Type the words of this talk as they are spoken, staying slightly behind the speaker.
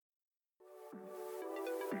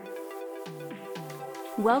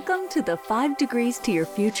Welcome to the 5 Degrees to Your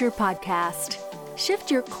Future podcast. Shift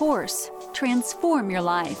your course, transform your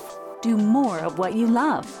life, do more of what you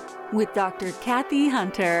love with Dr. Kathy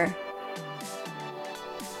Hunter.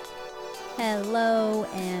 Hello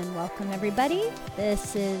and welcome everybody.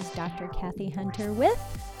 This is Dr. Kathy Hunter with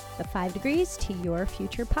the 5 Degrees to Your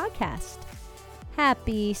Future podcast.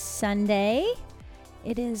 Happy Sunday.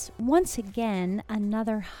 It is once again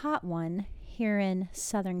another hot one here in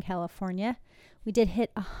Southern California. We did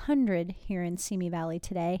hit 100 here in Simi Valley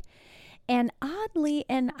today. And oddly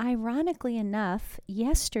and ironically enough,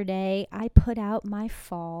 yesterday I put out my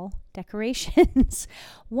fall decorations.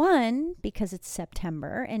 One, because it's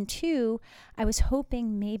September, and two, I was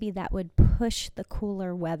hoping maybe that would push the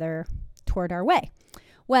cooler weather toward our way.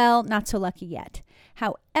 Well, not so lucky yet.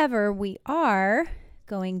 However, we are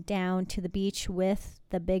going down to the beach with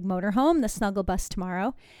the big motorhome, the Snuggle Bus,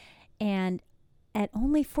 tomorrow. And at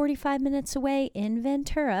only 45 minutes away in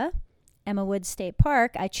Ventura, Emma Woods State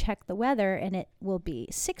Park, I checked the weather and it will be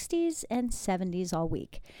 60s and 70s all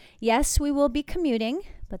week. Yes, we will be commuting,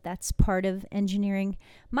 but that's part of engineering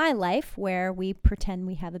my life, where we pretend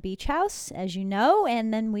we have a beach house, as you know,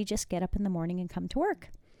 and then we just get up in the morning and come to work.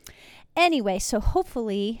 Anyway, so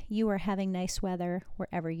hopefully you are having nice weather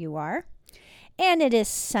wherever you are. And it is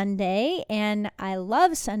Sunday, and I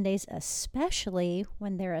love Sundays, especially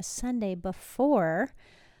when they're a Sunday before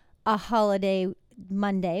a holiday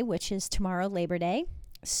Monday, which is tomorrow, Labor Day.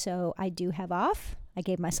 So I do have off. I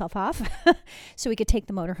gave myself off so we could take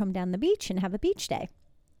the motorhome down the beach and have a beach day.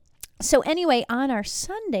 So anyway, on our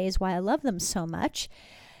Sundays, why I love them so much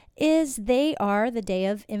is they are the day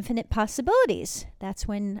of infinite possibilities. That's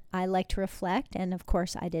when I like to reflect. And of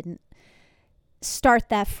course, I didn't start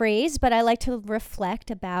that phrase, but I like to reflect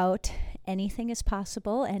about anything is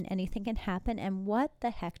possible and anything can happen, and what the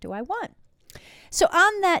heck do I want? So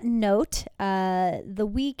on that note, the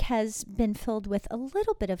week has been filled with a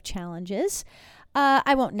little bit of challenges.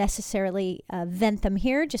 I won't necessarily vent them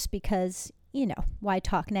here just because, why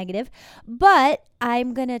talk negative? But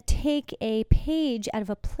I'm going to take a page out of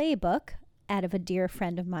a playbook out of a dear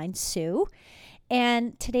friend of mine, Sue,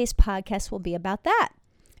 and today's podcast will be about that.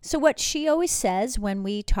 So what she always says when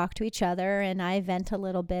we talk to each other and I vent a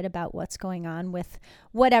little bit about what's going on with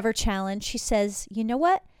whatever challenge, she says, you know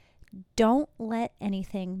what? Don't let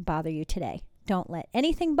anything bother you today. Don't let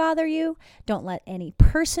anything bother you. Don't let any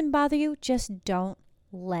person bother you. Just don't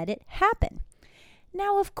let it happen.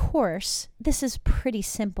 Now, of course, this is pretty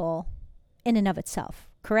simple in and of itself,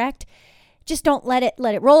 correct? Just don't let it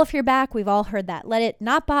roll off your back. We've all heard that. Let it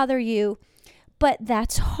not bother you. But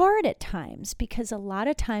that's hard at times, because a lot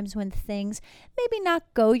of times when things maybe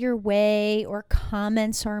not go your way, or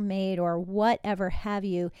comments are made or whatever have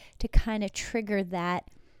you, to kind of trigger that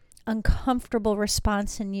uncomfortable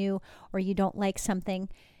response in you, or you don't like something,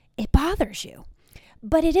 it bothers you.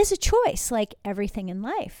 But it is a choice, like everything in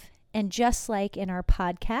life. And just like in our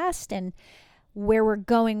podcast and where we're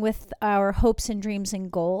going with our hopes and dreams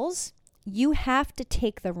and goals, you have to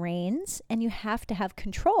take the reins and you have to have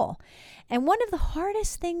control. And one of the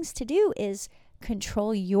hardest things to do is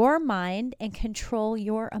control your mind and control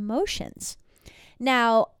your emotions.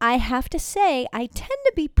 Now, I have to say, I tend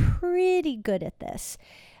to be pretty good at this.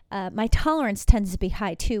 My tolerance tends to be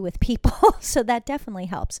high too with people, so that definitely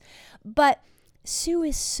helps. But Sue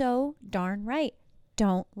is so darn right.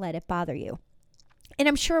 Don't let it bother you. And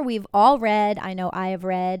I'm sure we've all read, I know I have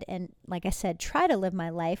read, and like I said, try to live my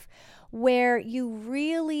life where you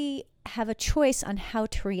really have a choice on how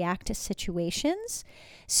to react to situations.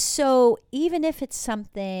 So even if it's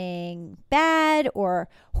something bad or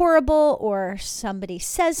horrible, or somebody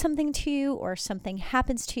says something to you, or something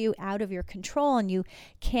happens to you out of your control and you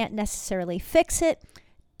can't necessarily fix it,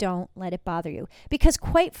 don't let it bother you. Because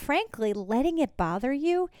quite frankly, letting it bother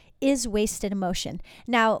you is wasted emotion.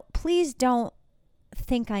 Now, please don't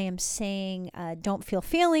think I am saying don't feel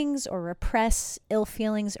feelings or repress ill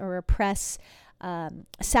feelings or repress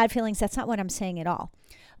sad feelings. That's not what I'm saying at all.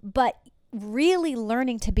 But really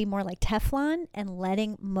learning to be more like Teflon and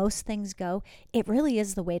letting most things go, it really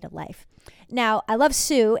is the way to life. Now, I love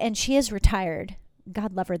Sue, and she is retired.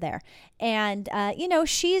 God love her there. And,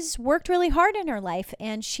 she's worked really hard in her life,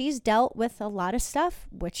 and she's dealt with a lot of stuff,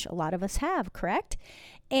 which a lot of us have, correct?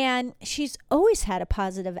 And she's always had a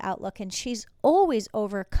positive outlook, and she's always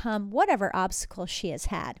overcome whatever obstacles she has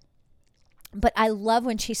had. But I love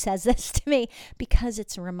when she says this to me, because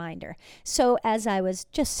it's a reminder. So as I was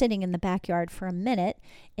just sitting in the backyard for a minute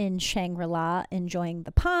in Shangri-La, enjoying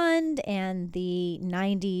the pond and the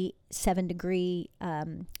 97-degree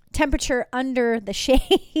temperature under the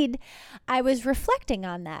shade, I was reflecting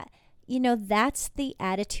on that. that's the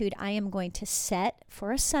attitude I am going to set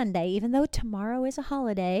for a Sunday, even though tomorrow is a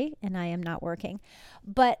holiday and I am not working.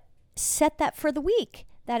 But set that for the week,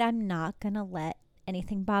 that I'm not going to let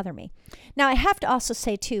anything bother me. Now, I have to also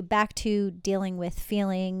say, too, back to dealing with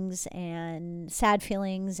feelings and sad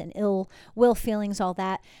feelings and ill will feelings, all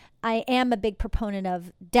that, I am a big proponent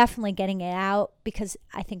of definitely getting it out, because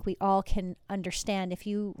I think we all can understand if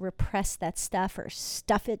you repress that stuff or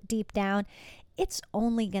stuff it deep down, it's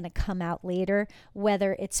only going to come out later,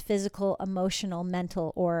 whether it's physical, emotional,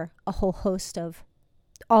 mental, or a whole host of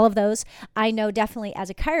all of those. I know definitely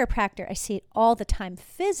as a chiropractor, I see it all the time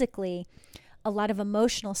physically, a lot of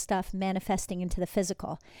emotional stuff manifesting into the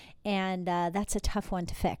physical. And that's a tough one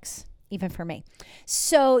to fix, even for me.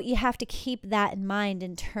 So you have to keep that in mind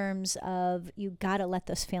in terms of you got to let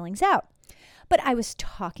those feelings out. But I was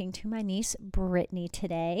talking to my niece, Brittany,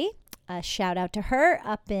 today. A shout out to her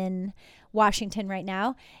up in Washington right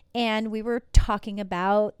now. And we were talking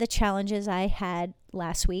about the challenges I had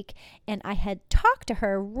last week. And I had talked to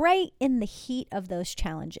her right in the heat of those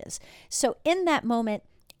challenges. So in that moment,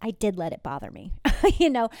 I did let it bother me.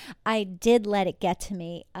 I did let it get to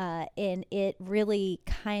me. And it really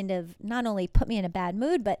kind of not only put me in a bad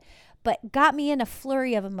mood, but got me in a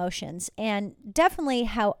flurry of emotions. And definitely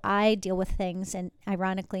how I deal with things. And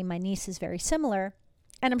ironically, my niece is very similar.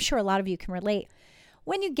 And I'm sure a lot of you can relate.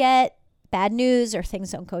 When you get bad news or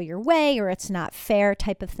things don't go your way or it's not fair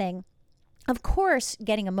type of thing, of course,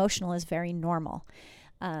 getting emotional is very normal.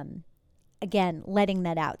 Again, letting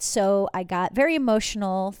that out. So I got very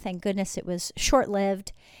emotional. Thank goodness it was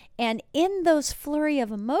short-lived. And in those flurry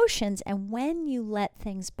of emotions, and when you let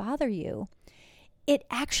things bother you, it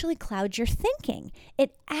actually clouds your thinking.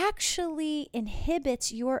 It actually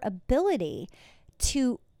inhibits your ability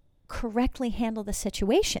to correctly handle the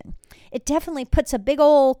situation. It definitely puts a big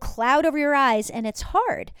old cloud over your eyes, and it's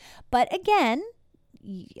hard. But again,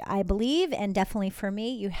 I believe, and definitely for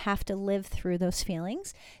me, you have to live through those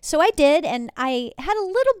feelings. So I did, and I had a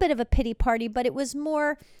little bit of a pity party, but it was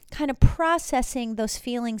more kind of processing those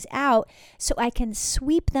feelings out so I can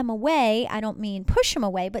sweep them away. I don't mean push them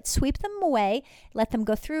away, but sweep them away, let them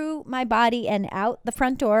go through my body and out the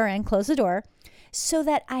front door and close the door, so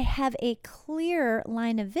that I have a clear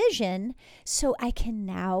line of vision so I can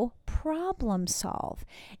now problem solve.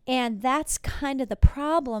 And that's kind of the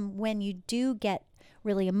problem when you do get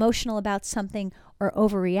really emotional about something or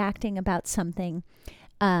overreacting about something.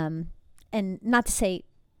 And not to say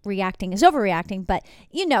reacting is overreacting, but,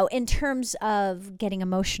 in terms of getting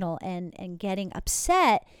emotional and getting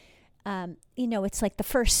upset, it's like the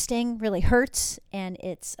first sting really hurts and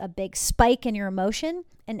it's a big spike in your emotion.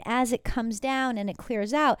 And as it comes down and it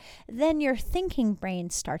clears out, then your thinking brain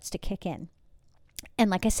starts to kick in. And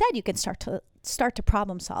like I said, you can start to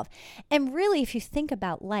problem solve. And really, if you think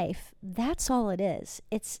about life, that's all it is.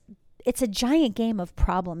 It's a giant game of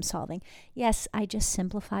problem solving. Yes, I just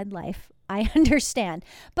simplified life. I understand.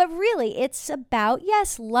 But really, it's about,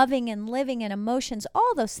 yes, loving and living and emotions,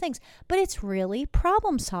 all those things. But it's really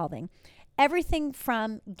problem solving. Everything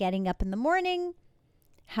from getting up in the morning,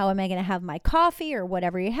 how am I going to have my coffee or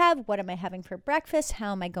whatever you have? What am I having for breakfast?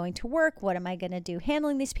 How am I going to work? What am I going to do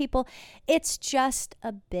handling these people? It's just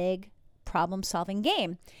a big problem-solving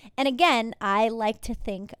game. And again, I like to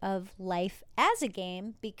think of life as a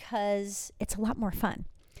game because it's a lot more fun.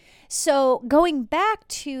 So going back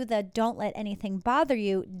to the don't let anything bother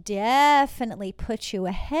you definitely puts you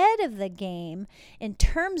ahead of the game in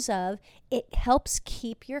terms of it helps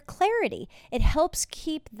keep your clarity. It helps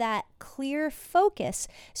keep that clear focus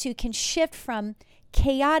so you can shift from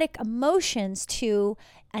chaotic emotions to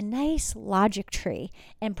a nice logic tree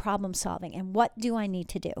and problem solving. And what do I need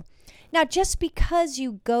to do? Now, just because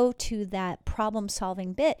you go to that problem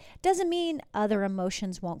solving bit doesn't mean other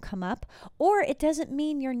emotions won't come up, or it doesn't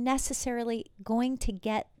mean you're necessarily going to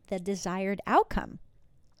get the desired outcome.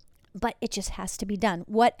 But it just has to be done,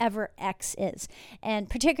 whatever X is. And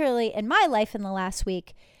particularly in my life in the last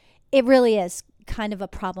week, it really is kind of a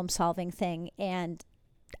problem solving thing. And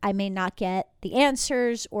I may not get the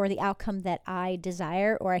answers or the outcome that I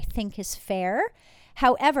desire or I think is fair.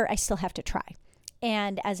 However, I still have to try.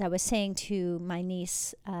 And as I was saying to my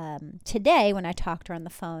niece today when I talked to her on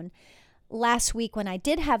the phone, last week when I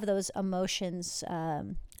did have those emotions,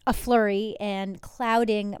 a flurry and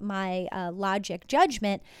clouding my logic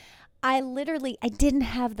judgment, I didn't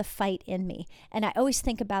have the fight in me. And I always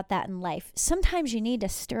think about that in life. Sometimes you need to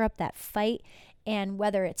stir up that fight, and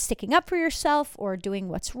whether it's sticking up for yourself or doing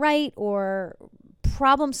what's right or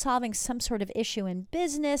problem solving some sort of issue in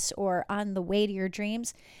business or on the way to your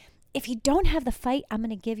dreams, if you don't have the fight, I'm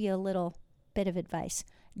going to give you a little bit of advice.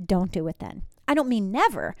 Don't do it then. I don't mean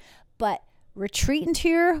never, but retreat into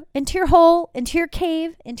your hole, into your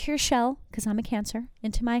cave, into your shell, because I'm a Cancer,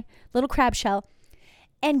 into my little crab shell,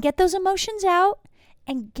 and get those emotions out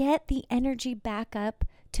and get the energy back up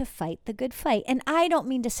to fight the good fight. And I don't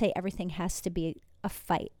mean to say everything has to be a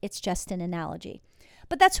fight. It's just an analogy.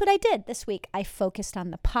 But that's what I did this week. I focused on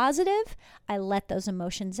the positive. I let those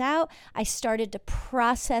emotions out. I started to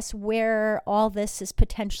process where all this is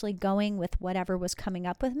potentially going with whatever was coming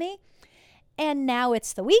up with me. And now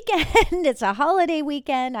it's the weekend. It's a holiday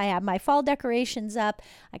weekend. I have my fall decorations up.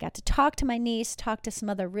 I got to talk to my niece, talk to some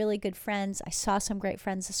other really good friends. I saw some great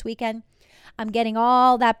friends this weekend. I'm getting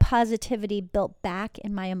all that positivity built back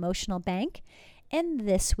in my emotional bank. And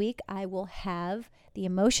this week I will have the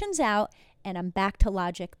emotions out and I'm back to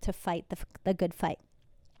logic to fight the good fight.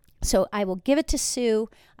 So I will give it to Sue.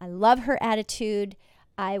 I love her attitude.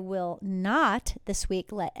 I will not this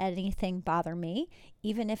week let anything bother me,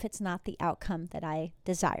 even if it's not the outcome that I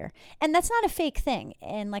desire. And that's not a fake thing.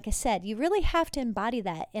 And like I said, you really have to embody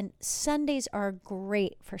that. And Sundays are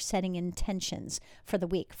great for setting intentions for the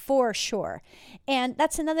week, for sure. And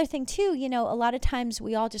that's another thing too. You know, a lot of times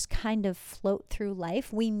we all just kind of float through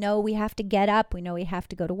life. We know we have to get up. We know we have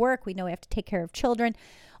to go to work. We know we have to take care of children,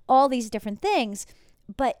 all these different things.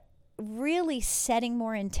 But really setting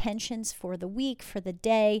more intentions for the week, for the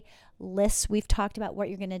day, lists we've talked about what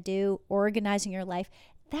you're going to do, organizing your life,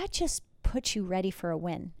 that just puts you ready for a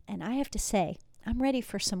win. And I have to say, I'm ready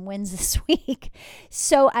for some wins this week.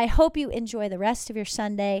 So I hope you enjoy the rest of your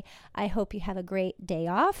Sunday. I hope you have a great day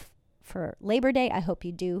off for Labor Day. I hope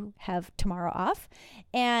you do have tomorrow off.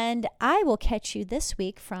 And I will catch you this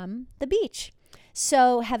week from the beach.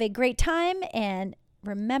 So have a great time, and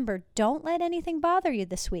remember, don't let anything bother you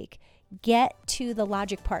this week. Get to the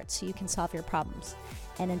logic part so you can solve your problems.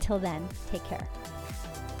 And until then, take care.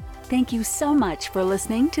 Thank you so much for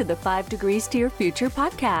listening to the 5 Degrees to Your Future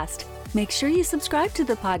podcast. Make sure you subscribe to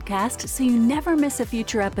the podcast so you never miss a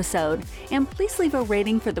future episode. And please leave a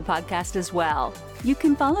rating for the podcast as well. You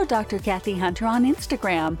can follow Dr. Kathy Hunter on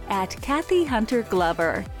Instagram at Kathy Hunter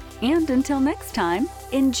Glover. And until next time,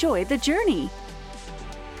 enjoy the journey.